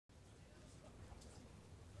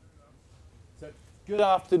Good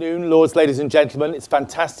afternoon, Lords, ladies and gentlemen. It's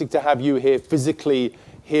fantastic to have you here physically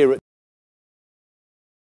here at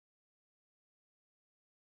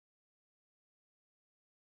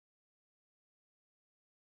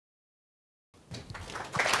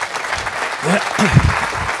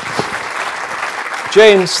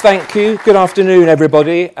James, thank you. Good afternoon,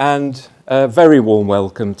 everybody, and a very warm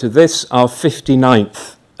welcome to this, our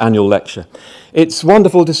 59th annual lecture. It's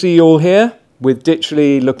wonderful to see you all here, with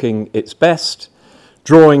Ditchley looking its best,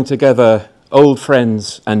 drawing together old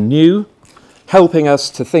friends and new, helping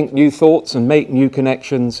us to think new thoughts and make new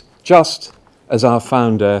connections, just as our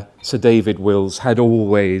founder, Sir David Wills, had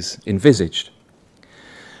always envisaged.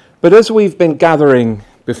 But as we've been gathering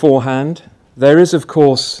beforehand, there is, of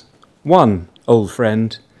course, one old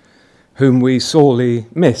friend whom we sorely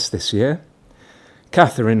miss this year,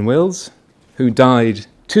 Catherine Wills, who died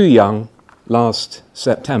too young last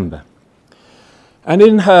September. And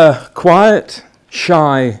in her quiet,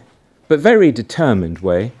 shy, but very determined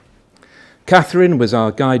way, Catherine was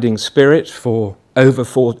our guiding spirit for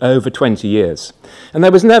over 20 years. And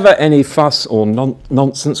there was never any fuss or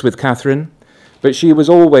nonsense with Catherine, but she was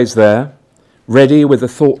always there, ready with a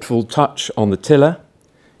thoughtful touch on the tiller,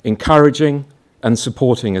 encouraging and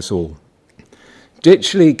supporting us all.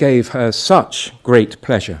 Ditchley gave her such great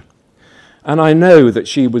pleasure, and I know that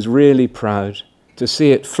she was really proud to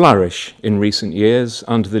see it flourish in recent years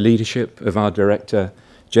under the leadership of our director,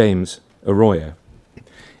 James Arroyo.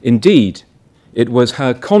 Indeed, it was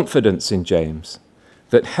her confidence in James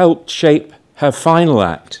that helped shape her final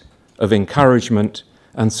act of encouragement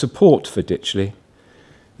and support for Ditchley,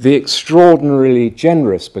 the extraordinarily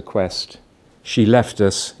generous bequest she left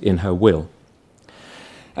us in her will.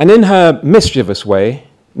 And in her mischievous way,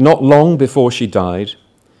 not long before she died,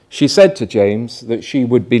 she said to James that she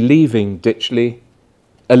would be leaving Ditchley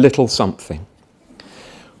a little something.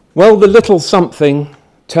 Well, the little something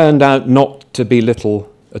turned out not to be little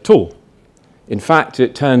at all. In fact,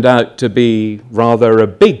 it turned out to be rather a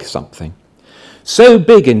big something. So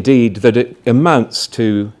big indeed that it amounts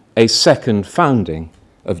to a second founding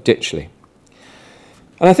of Ditchley.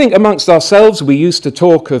 And I think amongst ourselves we used to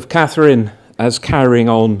talk of Catherine as carrying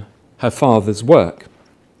on her father's work.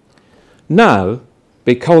 Now,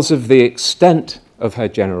 because of the extent of her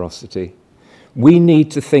generosity, we need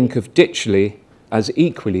to think of Ditchley as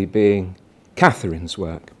equally being Catherine's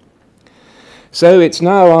work. So it's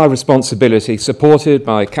now our responsibility, supported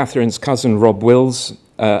by Catherine's cousin Rob Wills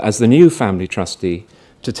as the new family trustee,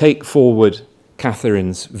 to take forward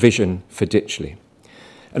Catherine's vision for Ditchley.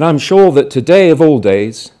 And I'm sure that today of all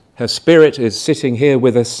days, her spirit is sitting here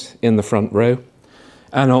with us in the front row.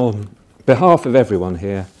 And on behalf of everyone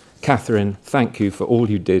here, Catherine, thank you for all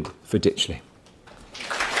you did for Ditchley.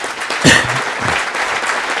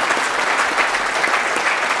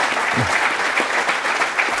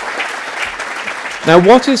 Now,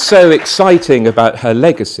 what is so exciting about her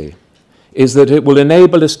legacy is that it will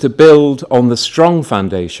enable us to build on the strong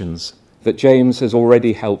foundations that James has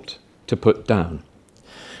already helped to put down.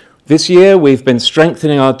 This year, we've been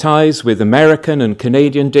strengthening our ties with American and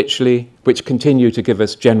Canadian Ditchley, which continue to give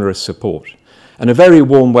us generous support. And a very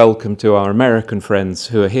warm welcome to our American friends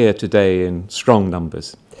who are here today in strong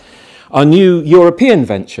numbers. Our new European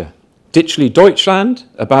venture, Ditchley Deutschland,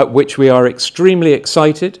 about which we are extremely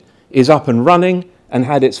excited, is up and running and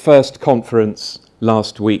had its first conference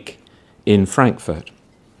last week in Frankfurt.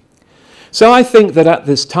 So I think that at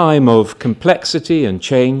this time of complexity and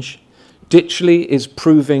change, Ditchley is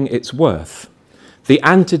proving its worth, the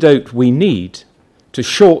antidote we need to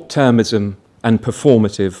short-termism and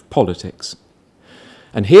performative politics.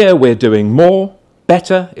 And here we're doing more,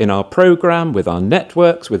 better in our program, with our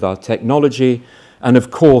networks, with our technology, and of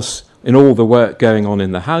course in all the work going on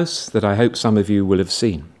in the House that I hope some of you will have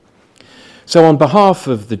seen. So on behalf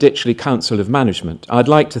of the Ditchley Council of Management, I'd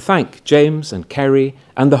like to thank James and Kerry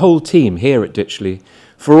and the whole team here at Ditchley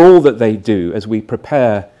for all that they do as we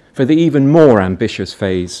prepare for the even more ambitious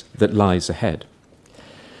phase that lies ahead.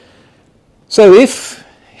 So if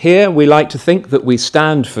here we like to think that we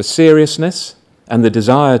stand for seriousness and the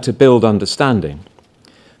desire to build understanding,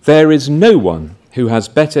 there is no one who has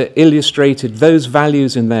better illustrated those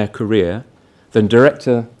values in their career than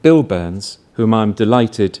Director Bill Burns, whom I'm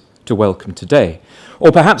delighted to welcome today.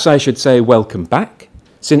 Or perhaps I should say welcome back,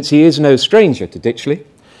 since he is no stranger to Ditchley,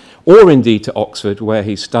 or indeed to Oxford, where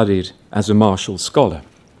he studied as a Marshall Scholar.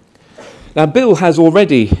 Now, Bill has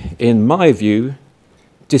already, in my view,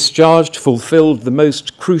 fulfilled the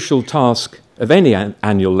most crucial task of any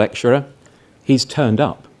annual lecturer. He's turned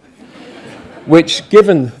up, which,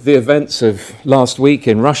 given the events of last week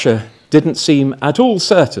in Russia, didn't seem at all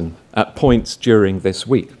certain at points during this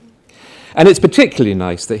week. And it's particularly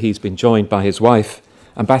nice that he's been joined by his wife,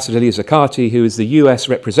 Ambassador Lisa Carty, who is the US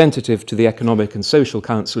representative to the Economic and Social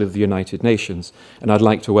Council of the United Nations, and I'd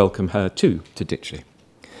like to welcome her too to Ditchley.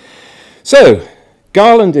 So,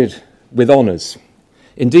 garlanded with honours,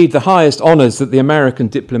 indeed the highest honours that the American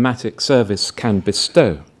diplomatic service can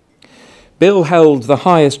bestow, Bill held the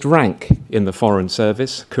highest rank in the Foreign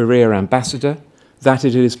Service, Career Ambassador, that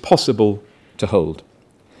it is possible to hold.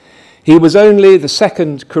 He was only the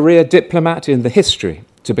second career diplomat in the history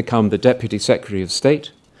to become the Deputy Secretary of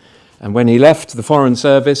State, and when he left the Foreign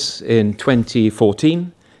Service in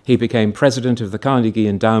 2014, he became President of the Carnegie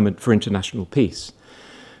Endowment for International Peace.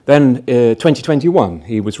 Then, 2021,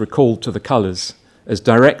 he was recalled to the colours as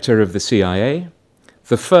Director of the CIA,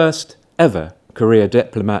 the first ever career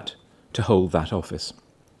diplomat to hold that office.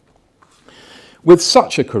 With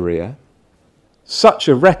such a career, such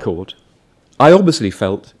a record, I obviously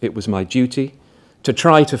felt it was my duty to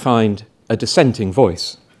try to find a dissenting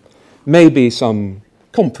voice, maybe some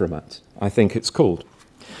compromat, I think it's called.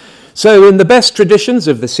 So in the best traditions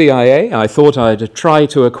of the CIA, I thought I'd try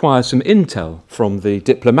to acquire some intel from the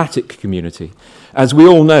diplomatic community, as we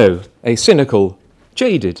all know, a cynical,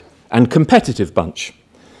 jaded and competitive bunch.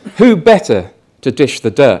 Who better to dish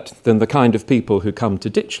the dirt than the kind of people who come to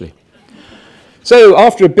Ditchley? So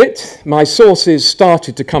after a bit, my sources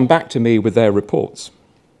started to come back to me with their reports.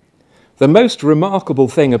 The most remarkable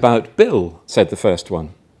thing about Bill, said the first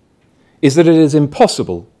one, is that it is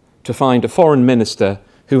impossible to find a foreign minister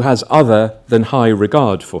who has other than high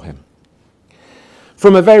regard for him.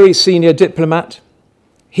 From a very senior diplomat,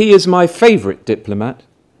 he is my favourite diplomat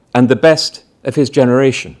and the best of his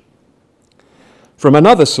generation. From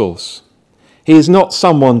another source, he is not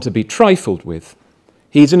someone to be trifled with.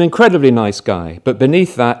 He's an incredibly nice guy, but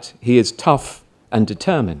beneath that, he is tough and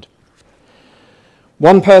determined.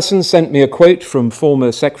 One person sent me a quote from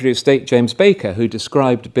former Secretary of State James Baker, who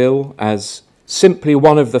described Bill as simply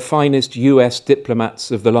one of the finest US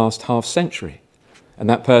diplomats of the last half century. And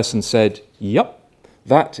that person said, "Yup,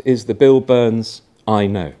 that is the Bill Burns I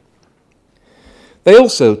know." They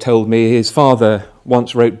also told me his father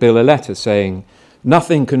once wrote Bill a letter saying,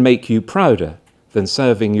 "Nothing can make you prouder than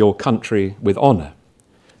serving your country with honour."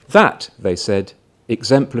 That, they said,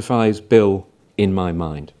 exemplifies Bill in my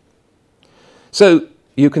mind. So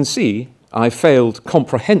you can see I failed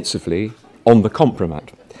comprehensively on the compromat.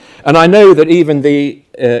 And I know that even the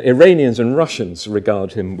Iranians and Russians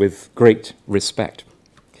regard him with great respect.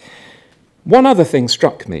 One other thing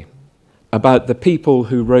struck me about the people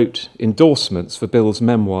who wrote endorsements for Bill's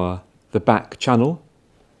memoir, The Back Channel,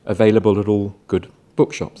 available at all good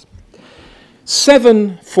bookshops.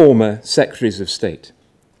 7 former Secretaries of State,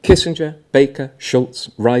 Kissinger, Baker, Shultz,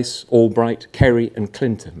 Rice, Albright, Kerry and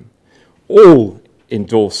Clinton, all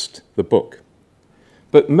endorsed the book.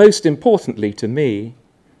 But most importantly to me,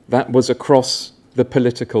 that was across the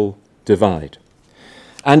political divide.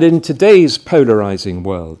 And in today's polarising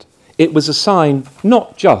world, it was a sign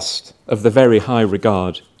not just of the very high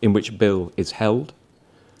regard in which Bill is held,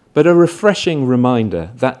 but a refreshing reminder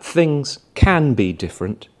that things can be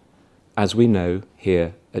different, as we know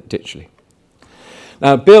here at Ditchley.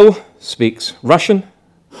 Now, Bill speaks Russian,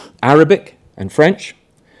 Arabic and French.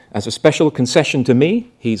 As a special concession to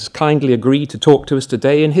me, he's kindly agreed to talk to us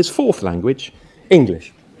today in his 4th language,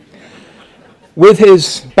 English. With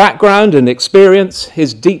his background and experience,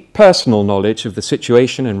 his deep personal knowledge of the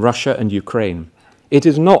situation in Russia and Ukraine, it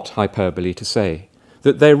is not hyperbole to say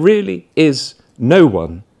that there really is no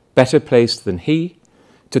one better placed than he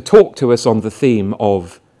to talk to us on the theme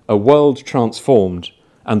of a world transformed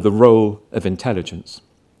and the role of intelligence.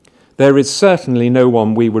 There is certainly no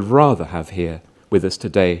one we would rather have here with us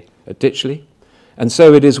today at Ditchley, and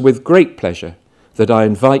so it is with great pleasure that I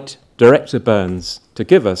invite Director Burns to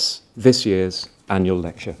give us this year's annual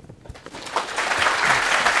lecture.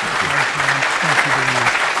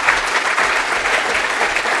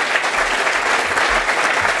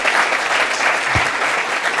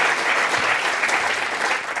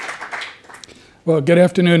 Well, good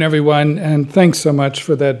afternoon, everyone, and thanks so much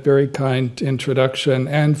for that very kind introduction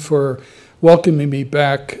and for welcoming me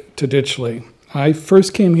back to Ditchley. I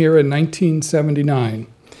first came here in 1979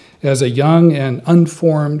 as a young and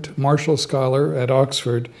unformed Marshall Scholar at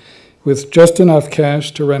Oxford with just enough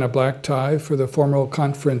cash to rent a black tie for the formal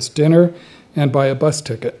conference dinner and buy a bus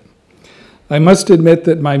ticket. I must admit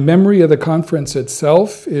that my memory of the conference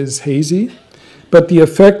itself is hazy, but the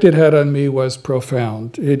effect it had on me was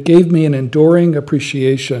profound. It gave me an enduring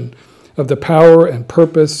appreciation of the power and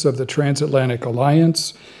purpose of the transatlantic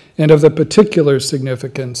alliance and of the particular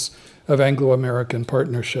significance of Anglo-American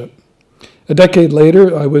partnership. A decade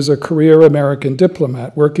later, I was a career American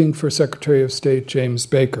diplomat working for Secretary of State James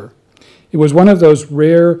Baker. It was one of those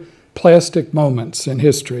rare plastic moments in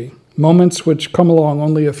history, moments which come along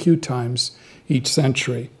only a few times each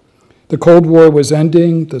century. The Cold War was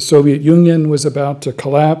ending, the Soviet Union was about to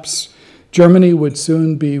collapse, Germany would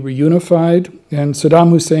soon be reunified, and Saddam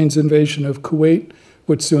Hussein's invasion of Kuwait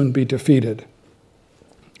would soon be defeated.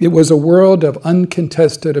 It was a world of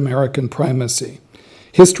uncontested American primacy.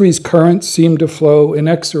 History's currents seemed to flow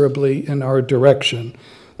inexorably in our direction,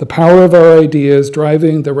 the power of our ideas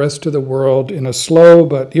driving the rest of the world in a slow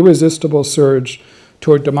but irresistible surge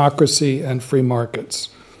toward democracy and free markets.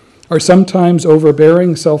 Our sometimes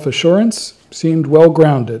overbearing self-assurance seemed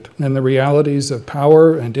well-grounded in the realities of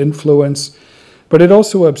power and influence, but it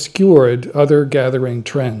also obscured other gathering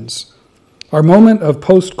trends. Our moment of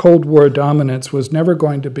post-Cold War dominance was never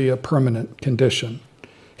going to be a permanent condition.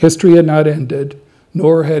 History had not ended,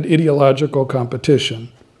 nor had ideological competition.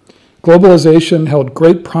 Globalization held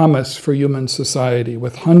great promise for human society,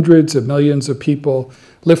 with hundreds of millions of people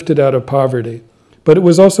lifted out of poverty, but it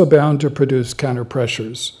was also bound to produce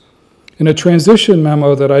counter-pressures. In a transition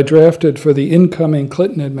memo that I drafted for the incoming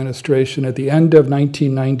Clinton administration at the end of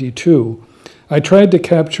 1992, I tried to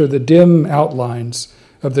capture the dim outlines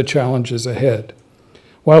of the challenges ahead.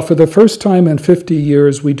 While for the first time in 50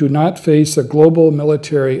 years we do not face a global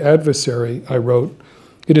military adversary, I wrote,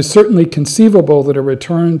 it is certainly conceivable that a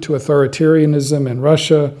return to authoritarianism in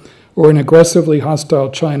Russia or an aggressively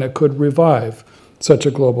hostile China could revive such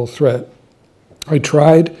a global threat. I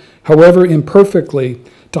tried, however imperfectly,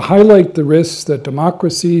 to highlight the risks that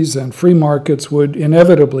democracies and free markets would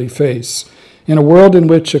inevitably face in a world in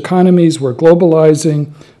which economies were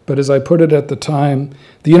globalizing, but as I put it at the time,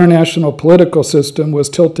 the international political system was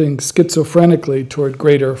tilting schizophrenically toward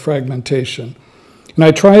greater fragmentation. And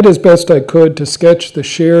I tried as best I could to sketch the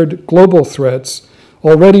shared global threats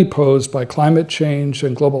already posed by climate change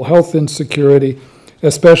and global health insecurity,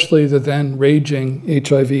 especially the then raging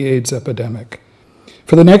HIV/AIDS epidemic.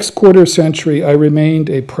 For the next quarter century, I remained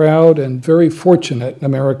a proud and very fortunate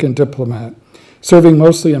American diplomat, serving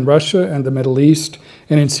mostly in Russia and the Middle East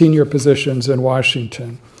and in senior positions in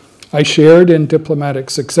Washington. I shared in diplomatic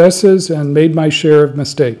successes and made my share of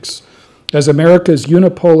mistakes. As America's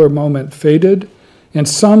unipolar moment faded, and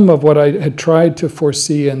some of what I had tried to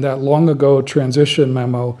foresee in that long-ago transition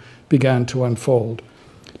memo began to unfold.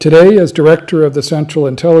 Today, as director of the Central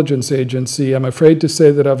Intelligence Agency, I'm afraid to say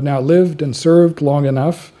that I've now lived and served long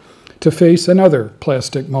enough to face another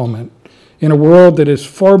plastic moment in a world that is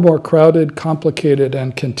far more crowded, complicated,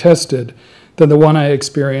 and contested than the one I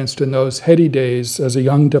experienced in those heady days as a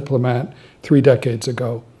young diplomat 3 decades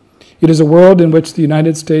ago. It is a world in which the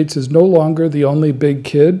United States is no longer the only big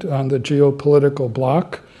kid on the geopolitical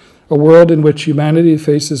block, a world in which humanity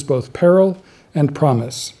faces both peril and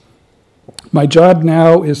promise. My job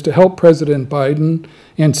now is to help President Biden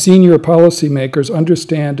and senior policymakers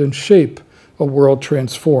understand and shape a world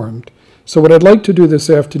transformed. So what I'd like to do this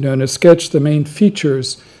afternoon is sketch the main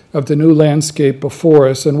features of the new landscape before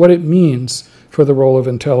us and what it means for the role of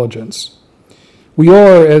intelligence. We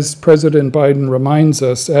are, as President Biden reminds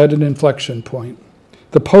us, at an inflection point.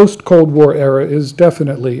 The post-Cold War era is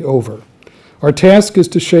definitely over. Our task is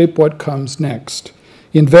to shape what comes next,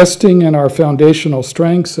 investing in our foundational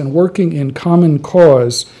strengths and working in common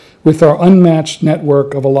cause with our unmatched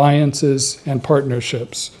network of alliances and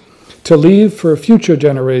partnerships, to leave for future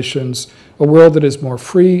generations a world that is more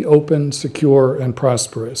free, open, secure, and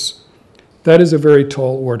prosperous. That is a very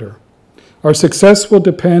tall order. Our success will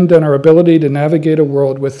depend on our ability to navigate a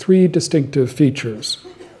world with 3 distinctive features.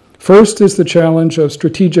 First is the challenge of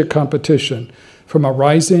strategic competition from a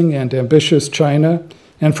rising and ambitious China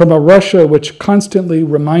and from a Russia which constantly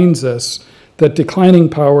reminds us that declining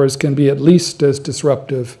powers can be at least as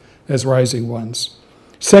disruptive as rising ones.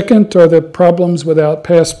 Second are the problems without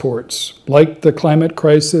passports, like the climate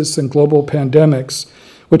crisis and global pandemics,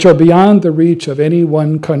 which are beyond the reach of any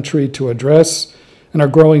one country to address and are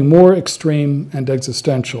growing more extreme and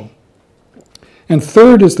existential. And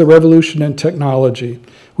third is the revolution in technology,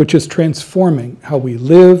 which is transforming how we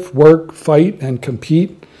live, work, fight, and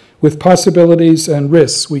compete with possibilities and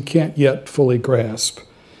risks we can't yet fully grasp.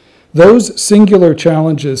 Those singular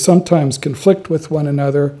challenges sometimes conflict with one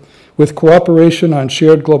another, with cooperation on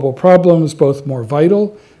shared global problems both more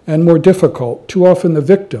vital and more difficult, too often the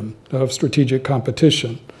victim of strategic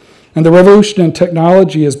competition. And the revolution in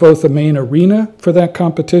technology is both a main arena for that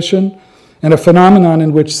competition and a phenomenon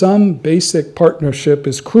in which some basic partnership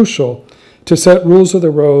is crucial to set rules of the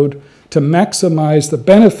road to maximize the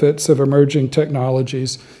benefits of emerging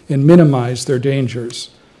technologies and minimize their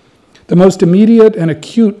dangers. The most immediate and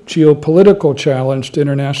acute geopolitical challenge to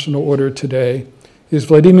international order today is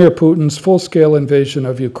Vladimir Putin's full-scale invasion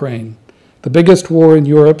of Ukraine, the biggest war in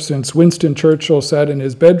Europe since Winston Churchill sat in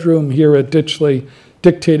his bedroom here at Ditchley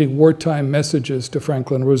dictating wartime messages to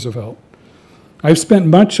Franklin Roosevelt. I've spent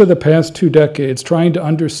much of the past 2 decades trying to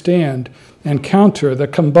understand and counter the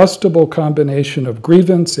combustible combination of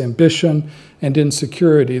grievance, ambition, and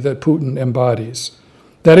insecurity that Putin embodies.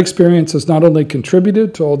 That experience has not only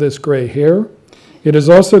contributed to all this gray hair, it has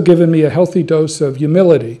also given me a healthy dose of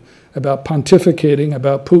humility about pontificating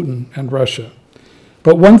about Putin and Russia.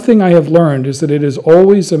 But one thing I have learned is that it is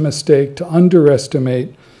always a mistake to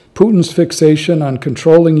underestimate Putin's fixation on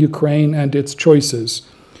controlling Ukraine and its choices,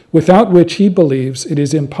 without which he believes it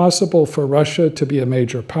is impossible for Russia to be a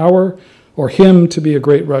major power or him to be a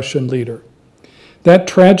great Russian leader. That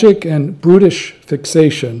tragic and brutish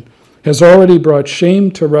fixation has already brought shame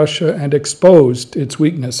to Russia and exposed its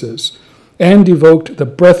weaknesses, and evoked the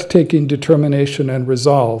breathtaking determination and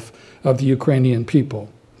resolve of the Ukrainian people.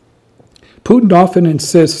 Putin often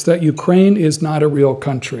insists that Ukraine is not a real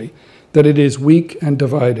country, that it is weak and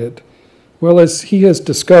divided. Well, as he has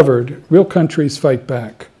discovered, real countries fight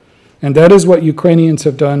back. And that is what Ukrainians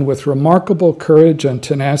have done with remarkable courage and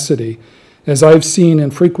tenacity, as I've seen in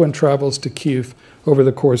frequent travels to Kyiv over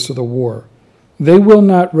the course of the war. They will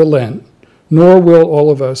not relent, nor will all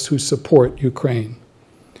of us who support Ukraine.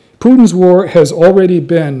 Putin's war has already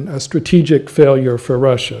been a strategic failure for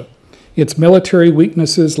Russia. Its military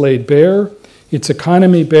weaknesses laid bare, its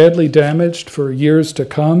economy badly damaged for years to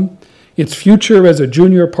come, its future as a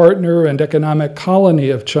junior partner and economic colony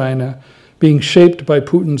of China being shaped by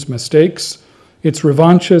Putin's mistakes, its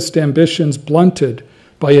revanchist ambitions blunted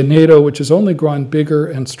by a NATO which has only grown bigger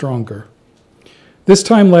and stronger. This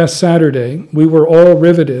time last Saturday, we were all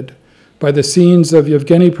riveted by the scenes of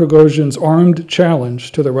Yevgeny Prigozhin's armed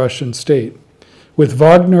challenge to the Russian state, with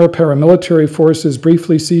Wagner paramilitary forces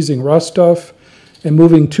briefly seizing Rostov and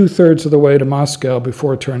moving 2/3 of the way to Moscow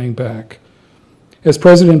before turning back. As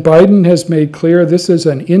President Biden has made clear, this is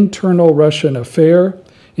an internal Russian affair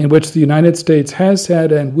in which the United States has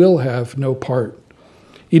had and will have no part.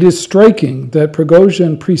 It is striking that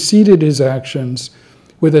Prigozhin preceded his actions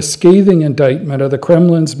with a scathing indictment of the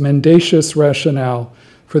Kremlin's mendacious rationale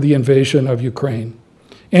for the invasion of Ukraine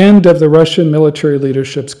and of the Russian military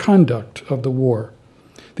leadership's conduct of the war.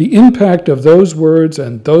 The impact of those words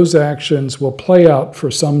and those actions will play out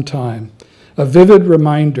for some time, a vivid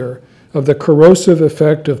reminder of the corrosive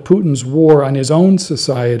effect of Putin's war on his own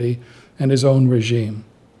society and his own regime.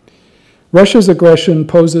 Russia's aggression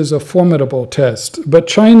poses a formidable test, but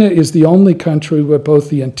China is the only country with both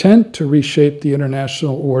the intent to reshape the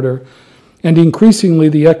international order and increasingly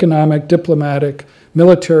the economic, diplomatic,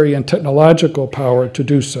 military, and technological power to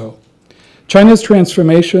do so. China's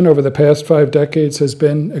transformation over the past 5 decades has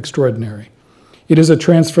been extraordinary. It is a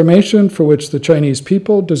transformation for which the Chinese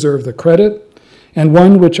people deserve the credit, and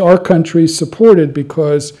one which our country supported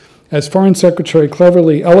because, as Foreign Secretary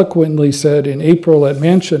Cleverly eloquently said in April at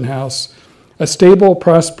Mansion House, a stable,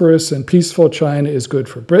 prosperous, and peaceful China is good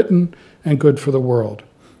for Britain and good for the world.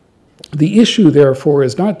 The issue, therefore,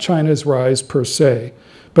 is not China's rise per se,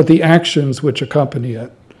 but the actions which accompany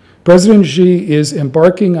it. President Xi is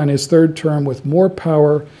embarking on his 3rd term with more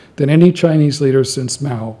power than any Chinese leader since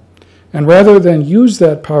Mao. And rather than use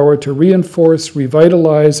that power to reinforce,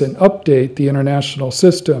 revitalize, and update the international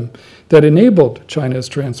system that enabled China's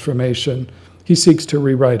transformation, he seeks to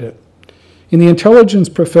rewrite it. In the intelligence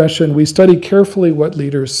profession, we study carefully what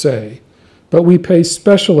leaders say, but we pay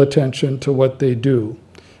special attention to what they do.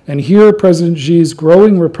 And here, President Xi's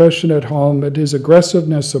growing repression at home and his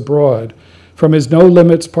aggressiveness abroad, from his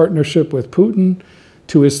no-limits partnership with Putin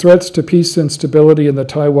to his threats to peace and stability in the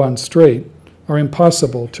Taiwan Strait, are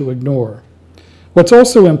impossible to ignore. What's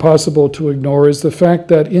also impossible to ignore is the fact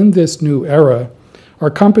that in this new era, our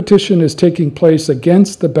competition is taking place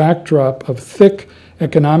against the backdrop of thick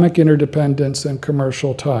economic interdependence and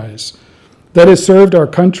commercial ties. That has served our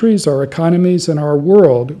countries, our economies, and our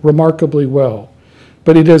world remarkably well.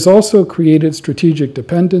 But it has also created strategic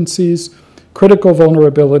dependencies, critical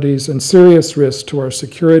vulnerabilities, and serious risks to our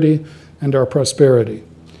security and our prosperity.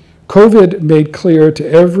 COVID made clear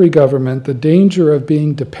to every government the danger of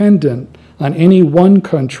being dependent on any one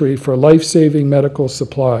country for life-saving medical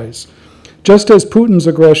supplies, just as Putin's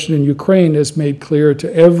aggression in Ukraine has made clear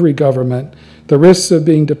to every government the risks of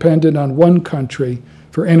being dependent on one country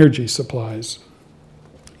for energy supplies.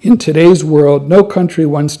 In today's world, no country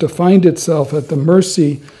wants to find itself at the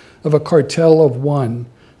mercy of a cartel of one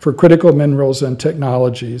for critical minerals and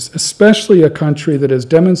technologies, especially a country that has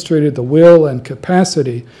demonstrated the will and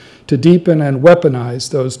capacity to deepen and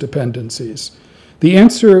weaponize those dependencies. The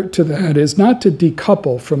answer to that is not to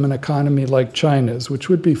decouple from an economy like China's, which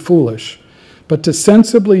would be foolish, but to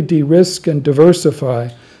sensibly de-risk and diversify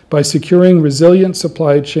by securing resilient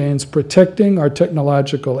supply chains, protecting our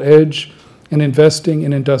technological edge, and investing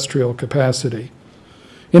in industrial capacity.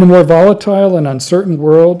 In a more volatile and uncertain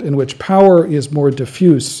world in which power is more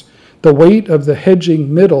diffuse, the weight of the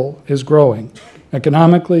hedging middle is growing,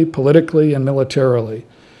 economically, politically, and militarily.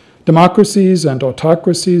 Democracies and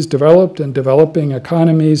autocracies, developed and developing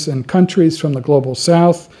economies, and countries from the global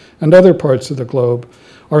south and other parts of the globe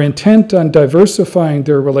are intent on diversifying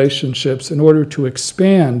their relationships in order to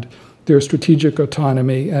expand their strategic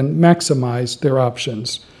autonomy and maximize their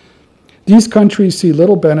options. These countries see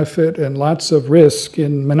little benefit and lots of risk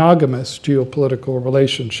in monogamous geopolitical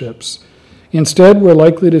relationships. Instead, we're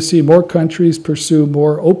likely to see more countries pursue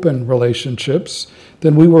more open relationships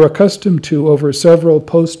than we were accustomed to over several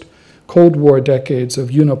post-Cold War decades of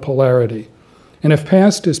unipolarity. And if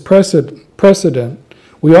past is precedent,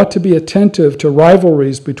 we ought to be attentive to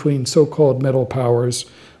rivalries between so-called middle powers,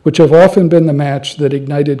 which have often been the match that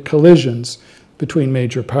ignited collisions between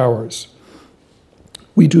major powers.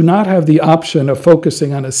 We do not have the option of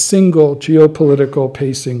focusing on a single geopolitical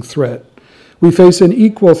pacing threat. We face an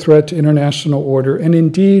equal threat to international order and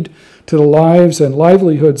indeed to the lives and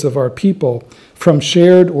livelihoods of our people from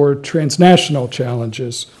shared or transnational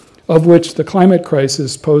challenges, of which the climate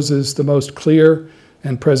crisis poses the most clear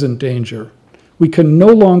and present danger. We can no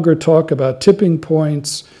longer talk about tipping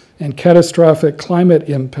points and catastrophic climate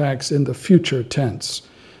impacts in the future tense.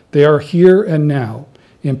 They are here and now,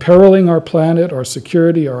 imperiling our planet, our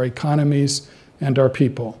security, our economies, and our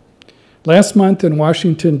people. Last month in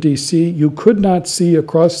Washington, D.C., you could not see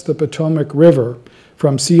across the Potomac River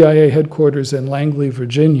from CIA headquarters in Langley,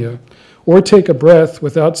 Virginia, or take a breath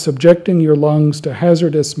without subjecting your lungs to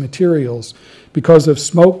hazardous materials because of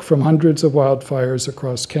smoke from hundreds of wildfires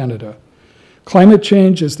across Canada. Climate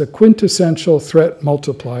change is the quintessential threat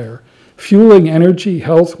multiplier, fueling energy,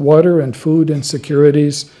 health, water, and food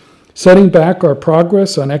insecurities, setting back our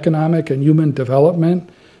progress on economic and human development,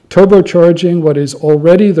 turbocharging what is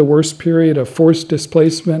already the worst period of forced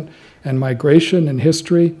displacement and migration in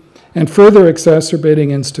history, and further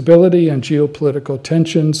exacerbating instability and geopolitical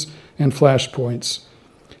tensions and flashpoints.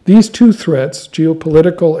 These two threats,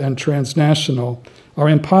 geopolitical and transnational, are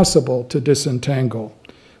impossible to disentangle.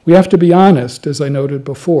 We have to be honest, as I noted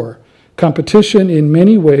before. Competition in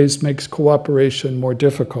many ways makes cooperation more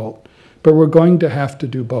difficult, but we're going to have to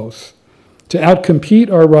do both. To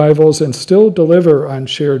outcompete our rivals and still deliver on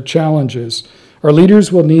shared challenges, our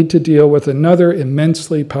leaders will need to deal with another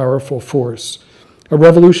immensely powerful force, a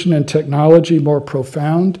revolution in technology more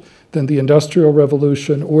profound than the Industrial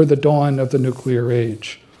Revolution or the dawn of the nuclear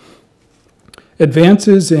age.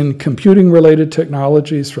 Advances in computing-related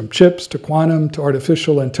technologies, from chips to quantum to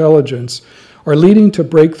artificial intelligence, are leading to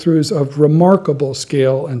breakthroughs of remarkable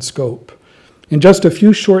scale and scope. In just a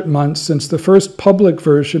few short months since the first public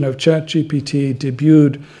version of ChatGPT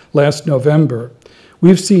debuted last November,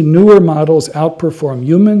 we've seen newer models outperform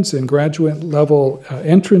humans in graduate-level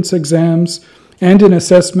entrance exams and in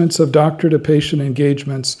assessments of doctor-to-patient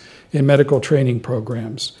engagements in medical training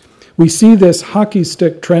programs. We see this hockey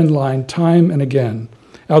stick trend line time and again,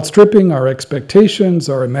 outstripping our expectations,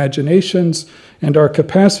 our imaginations, and our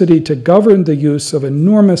capacity to govern the use of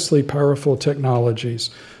enormously powerful technologies,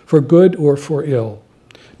 for good or for ill.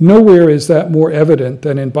 Nowhere is that more evident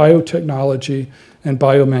than in biotechnology and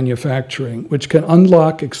biomanufacturing, which can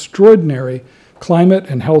unlock extraordinary climate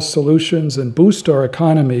and health solutions and boost our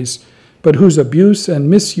economies, but whose abuse and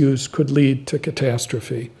misuse could lead to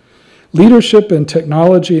catastrophe. Leadership in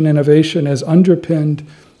technology and innovation has underpinned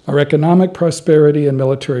our economic prosperity and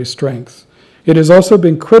military strength. It has also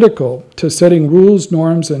been critical to setting rules,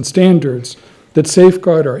 norms, and standards that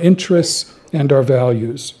safeguard our interests and our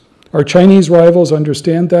values. Our Chinese rivals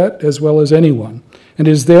understand that as well as anyone, and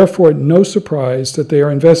it is therefore no surprise that they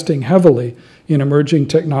are investing heavily in emerging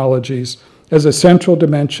technologies as a central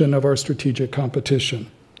dimension of our strategic competition.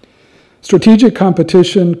 Strategic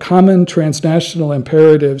competition, common transnational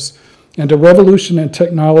imperatives, and a revolution in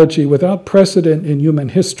technology without precedent in human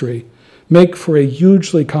history make for a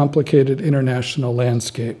hugely complicated international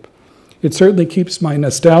landscape. It certainly keeps my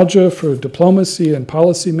nostalgia for diplomacy and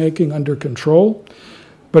policymaking under control,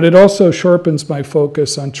 but it also sharpens my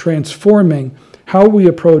focus on transforming how we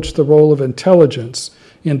approach the role of intelligence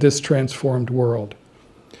in this transformed world.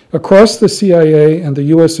 Across the CIA and the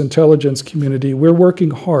U.S. intelligence community, we're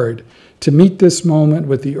working hard to meet this moment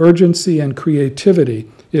with the urgency and creativity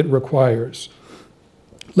it requires.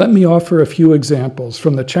 Let me offer a few examples,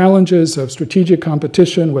 from the challenges of strategic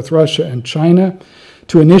competition with Russia and China,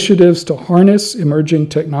 to initiatives to harness emerging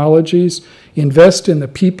technologies, invest in the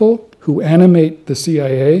people who animate the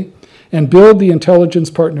CIA, and build the intelligence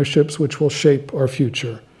partnerships which will shape our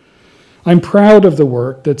future. I'm proud of the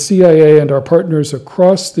work that CIA and our partners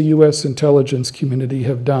across the U.S. intelligence community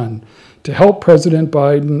have done to help President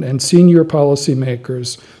Biden and senior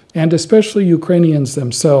policymakers, and especially Ukrainians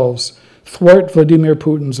themselves, thwart Vladimir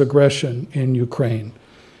Putin's aggression in Ukraine.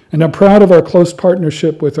 And I'm proud of our close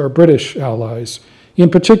partnership with our British allies,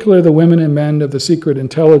 in particular the women and men of the Secret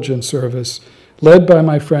Intelligence Service, led by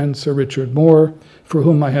my friend Sir Richard Moore, for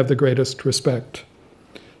whom I have the greatest respect.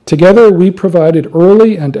 Together, we provided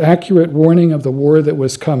early and accurate warning of the war that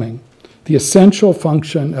was coming, the essential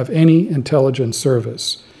function of any intelligence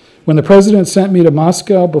service. When the President sent me to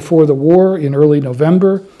Moscow before the war in early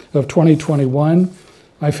November of 2021,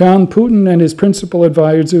 I found Putin and his principal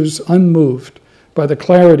advisors unmoved by the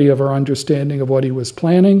clarity of our understanding of what he was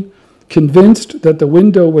planning, convinced that the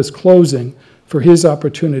window was closing for his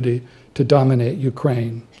opportunity to dominate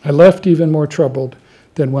Ukraine. I left even more troubled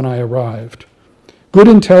than when I arrived. Good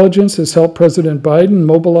intelligence has helped President Biden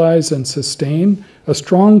mobilize and sustain a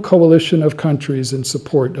strong coalition of countries in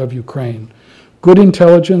support of Ukraine. Good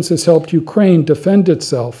intelligence has helped Ukraine defend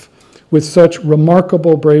itself with such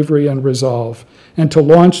remarkable bravery and resolve, and to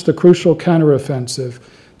launch the crucial counteroffensive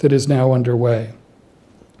that is now underway.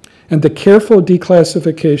 And the careful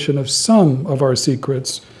declassification of some of our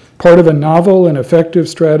secrets, part of a novel and effective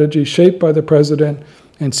strategy shaped by the President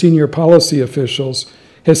and senior policy officials,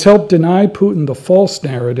 has helped deny Putin the false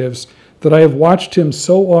narratives that I have watched him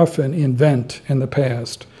so often invent in the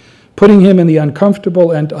past, putting him in the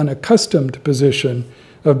uncomfortable and unaccustomed position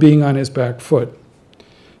of being on his back foot.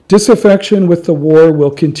 Disaffection with the war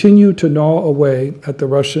will continue to gnaw away at the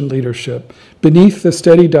Russian leadership beneath the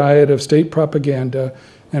steady diet of state propaganda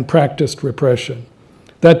and practiced repression.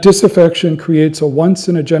 That disaffection creates a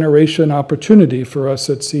once-in-a-generation opportunity for us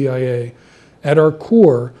at CIA, at our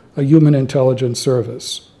core, a human intelligence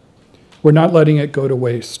service. We're not letting it go to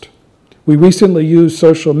waste. We recently used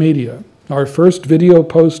social media, our first video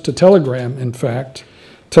post to Telegram, in fact,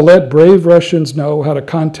 to let brave Russians know how to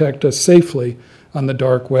contact us safely on the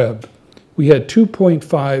dark web. We had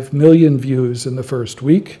 2.5 million views in the first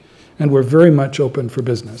week, and we're very much open for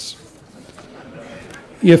business.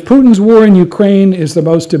 If Putin's war in Ukraine is the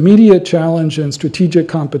most immediate challenge in strategic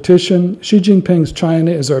competition, Xi Jinping's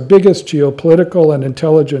China is our biggest geopolitical and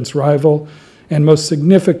intelligence rival and most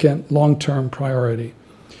significant long-term priority.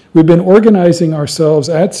 We've been organizing ourselves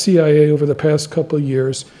at CIA over the past couple of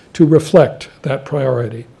years to reflect that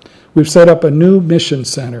priority. We've set up a new mission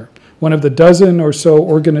center, one of the dozen or so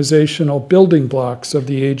organizational building blocks of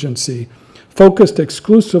the agency, focused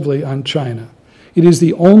exclusively on China. It is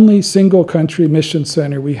the only single-country mission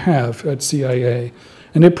center we have at CIA,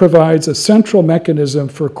 and it provides a central mechanism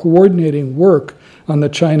for coordinating work on the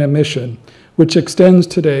China mission, which extends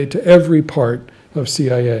today to every part of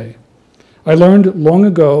CIA. I learned long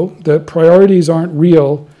ago that priorities aren't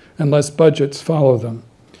real unless budgets follow them.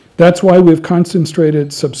 That's why we've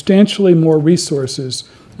concentrated substantially more resources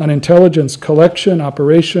on intelligence collection,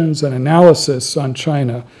 operations, and analysis on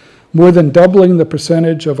China, more than doubling the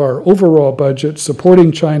percentage of our overall budget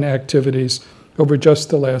supporting China activities over just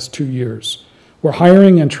the last 2 years. We're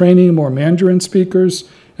hiring and training more Mandarin speakers,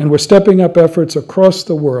 and we're stepping up efforts across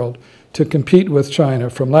the world to compete with China,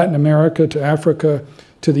 from Latin America to Africa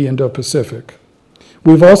to the Indo-Pacific.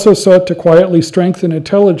 We've also sought to quietly strengthen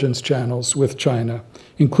intelligence channels with China,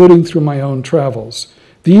 including through my own travels.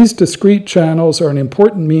 These discrete channels are an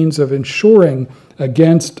important means of ensuring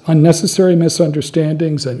against unnecessary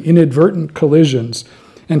misunderstandings and inadvertent collisions,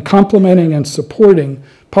 and complementing and supporting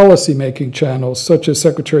policymaking channels such as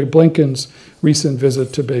Secretary Blinken's recent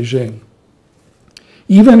visit to Beijing.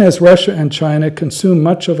 Even as Russia and China consume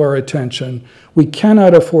much of our attention, we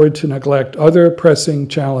cannot afford to neglect other pressing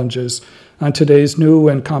challenges on today's new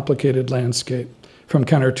and complicated landscape, from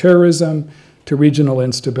counterterrorism to regional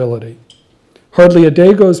instability. Hardly a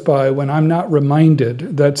day goes by when I'm not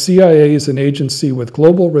reminded that CIA is an agency with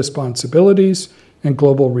global responsibilities and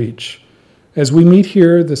global reach. As we meet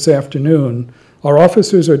here this afternoon, our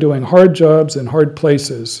officers are doing hard jobs in hard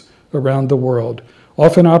places around the world,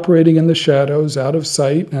 often operating in the shadows, out of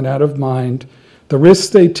sight and out of mind. The risks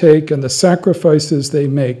they take and the sacrifices they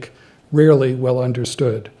make rarely well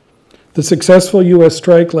understood. The successful U.S.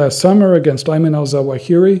 strike last summer against Ayman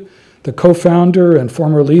al-Zawahiri, the co-founder and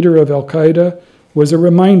former leader of al-Qaeda, was a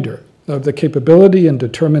reminder of the capability and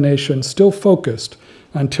determination still focused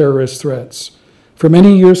on terrorist threats. For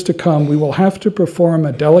many years to come, we will have to perform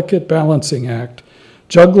a delicate balancing act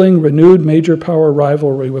juggling renewed major power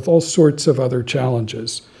rivalry with all sorts of other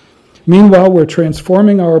challenges. Meanwhile, we're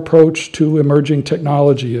transforming our approach to emerging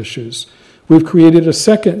technology issues. We've created a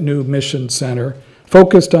second new mission center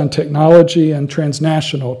focused on technology and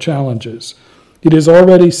transnational challenges. It is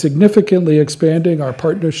already significantly expanding our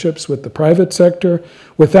partnerships with the private sector,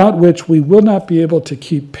 without which we will not be able to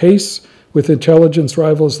keep pace with intelligence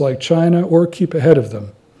rivals like China or keep ahead of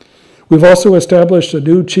them. We've also established a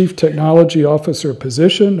new Chief Technology Officer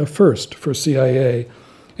position, a first for CIA,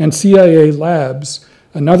 and CIA Labs,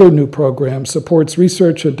 another new program, supports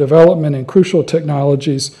research and development in crucial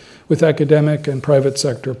technologies with academic and private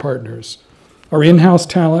sector partners. Our in-house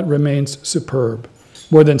talent remains superb.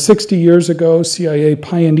 More than 60 years ago, CIA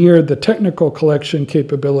pioneered the technical collection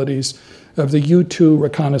capabilities of the U-2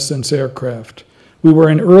 reconnaissance aircraft. We were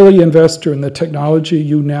an early investor in the technology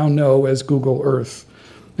you now know as Google Earth.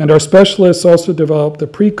 And our specialists also developed the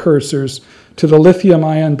precursors to the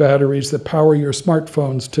lithium-ion batteries that power your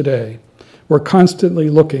smartphones today. We're constantly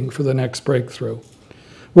looking for the next breakthrough.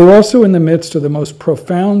 We're also in the midst of the most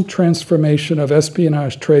profound transformation of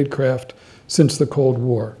espionage tradecraft since the Cold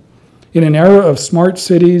War. In an era of smart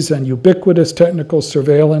cities and ubiquitous technical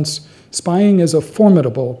surveillance, spying is a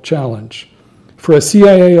formidable challenge. For a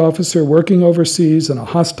CIA officer working overseas in a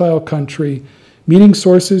hostile country, meeting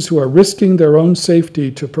sources who are risking their own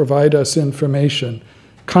safety to provide us information,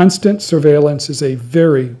 constant surveillance is a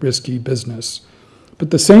very risky business. But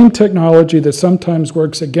the same technology that sometimes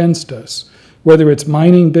works against us, whether it's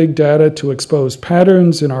mining big data to expose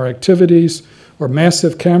patterns in our activities or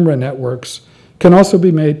massive camera networks, can also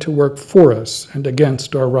be made to work for us and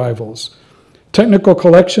against our rivals. Technical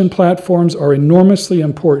collection platforms are enormously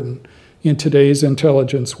important in today's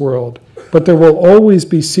intelligence world, but there will always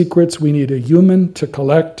be secrets we need a human to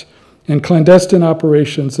collect and clandestine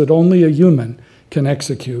operations that only a human can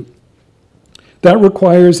execute. That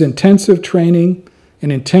requires intensive training, an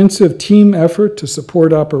intensive team effort to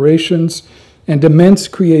support operations, and immense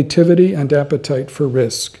creativity and appetite for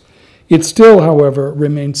risk. It still, however,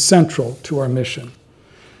 remains central to our mission.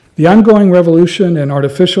 The ongoing revolution in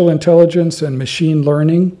artificial intelligence and machine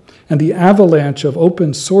learning and the avalanche of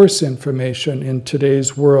open source information in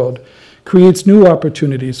today's world creates new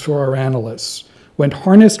opportunities for our analysts. When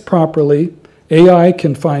harnessed properly, AI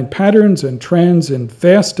can find patterns and trends in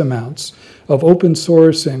vast amounts of open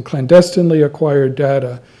source and clandestinely acquired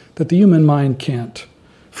data that the human mind can't,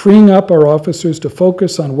 freeing up our officers to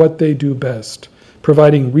focus on what they do best,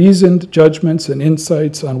 providing reasoned judgments and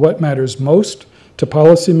insights on what matters most to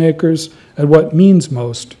policymakers and what means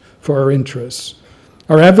most for our interests.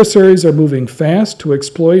 Our adversaries are moving fast to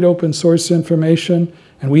exploit open source information,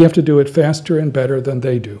 and we have to do it faster and better than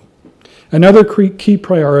they do. Another key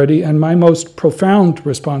priority, and my most profound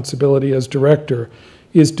responsibility as director,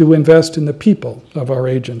 is to invest in the people of our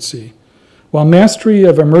agency. While mastery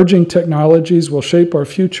of emerging technologies will shape our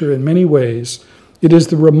future in many ways, it is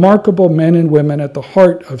the remarkable men and women at the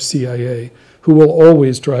heart of CIA who will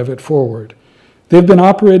always drive it forward. They've been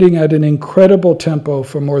operating at an incredible tempo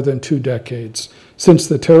for more than 2 decades, since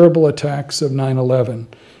the terrible attacks of 9/11,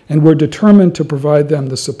 and we're determined to provide them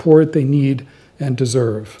the support they need and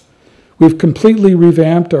deserve. We've completely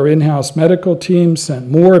revamped our in-house medical team,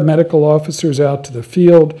 sent more medical officers out to the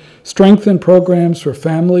field, strengthened programs for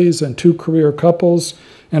families and 2 career couples,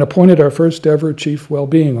 and appointed our first ever chief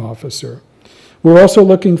well-being officer. We're also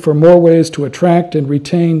looking for more ways to attract and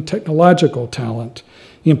retain technological talent,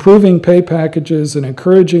 improving pay packages and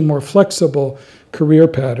encouraging more flexible career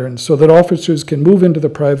patterns so that officers can move into the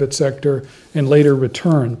private sector and later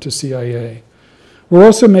return to CIA. We're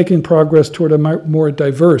also making progress toward a more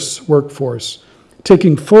diverse workforce,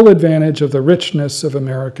 taking full advantage of the richness of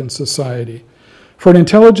American society. For an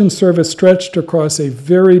intelligence service stretched across a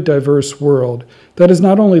very diverse world, that is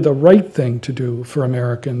not only the right thing to do for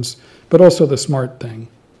Americans, but also the smart thing.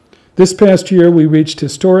 This past year, we reached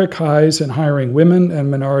historic highs in hiring women and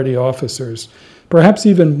minority officers. Perhaps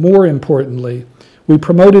even more importantly, we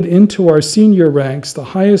promoted into our senior ranks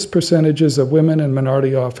the highest percentages of women and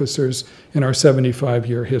minority officers in our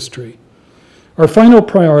 75-year history. Our final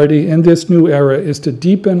priority in this new era is to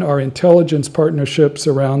deepen our intelligence partnerships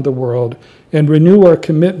around the world and renew our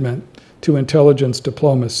commitment to intelligence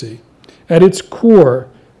diplomacy. At its core,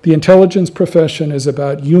 the intelligence profession is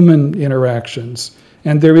about human interactions,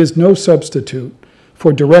 and there is no substitute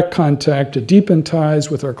for direct contact to deepen ties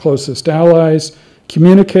with our closest allies,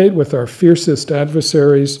 communicate with our fiercest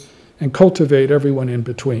adversaries, and cultivate everyone in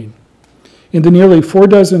between. In the nearly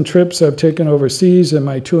 46 trips I've taken overseas in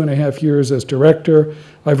my 2.5 years as director,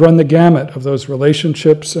 I've run the gamut of those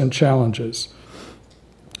relationships and challenges.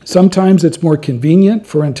 Sometimes it's more convenient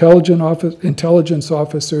for intelligence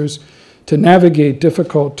officers to navigate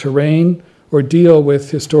difficult terrain or deal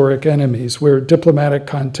with historic enemies where diplomatic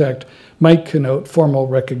contact might connote formal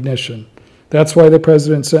recognition. That's why the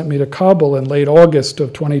president sent me to Kabul in late August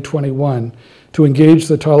of 2021 to engage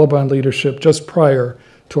the Taliban leadership just prior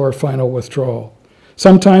to our final withdrawal.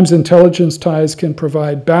 Sometimes intelligence ties can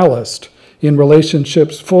provide ballast in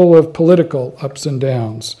relationships full of political ups and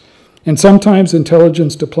downs. And sometimes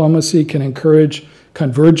intelligence diplomacy can encourage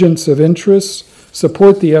convergence of interests,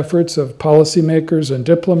 support the efforts of policymakers and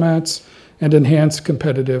diplomats, and enhance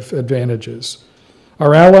competitive advantages.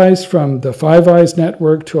 Our allies from the Five Eyes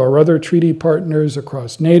network to our other treaty partners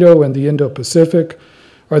across NATO and the Indo-Pacific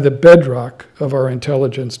are the bedrock of our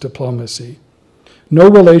intelligence diplomacy. No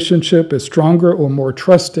relationship is stronger or more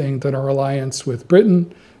trusting than our alliance with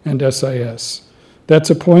Britain and SIS.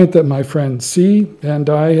 That's a point that my friend C and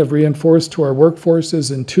I have reinforced to our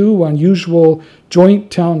workforces in 2 unusual joint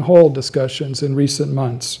town hall discussions in recent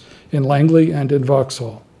months in Langley and in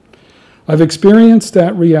Vauxhall. I've experienced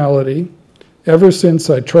that reality ever since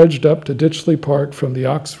I trudged up to Ditchley Park from the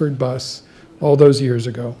Oxford bus all those years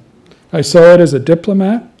ago. I saw it as a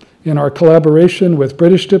diplomat in our collaboration with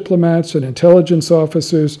British diplomats and intelligence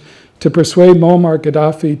officers to persuade Muammar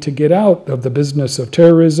Gaddafi to get out of the business of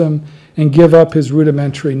terrorism and give up his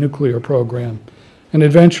rudimentary nuclear program. An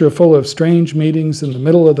adventure full of strange meetings in the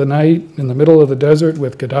middle of the night, in the middle of the desert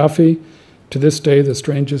with Gaddafi, to this day the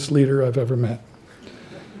strangest leader I've ever met.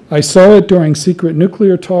 I saw it during secret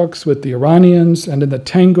nuclear talks with the Iranians and in the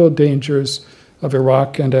tangled dangers of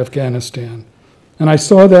Iraq and Afghanistan. And I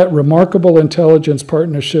saw that remarkable intelligence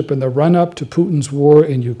partnership in the run-up to Putin's war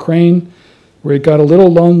in Ukraine, where it got a little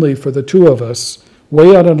lonely for the two of us,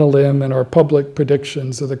 way out on a limb in our public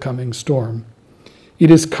predictions of the coming storm.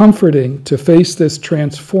 It is comforting to face this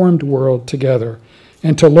transformed world together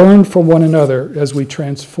and to learn from one another as we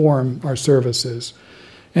transform our services.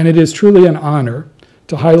 And it is truly an honor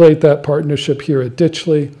to highlight that partnership here at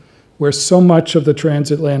Ditchley, where so much of the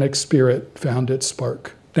transatlantic spirit found its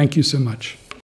spark. Thank you so much.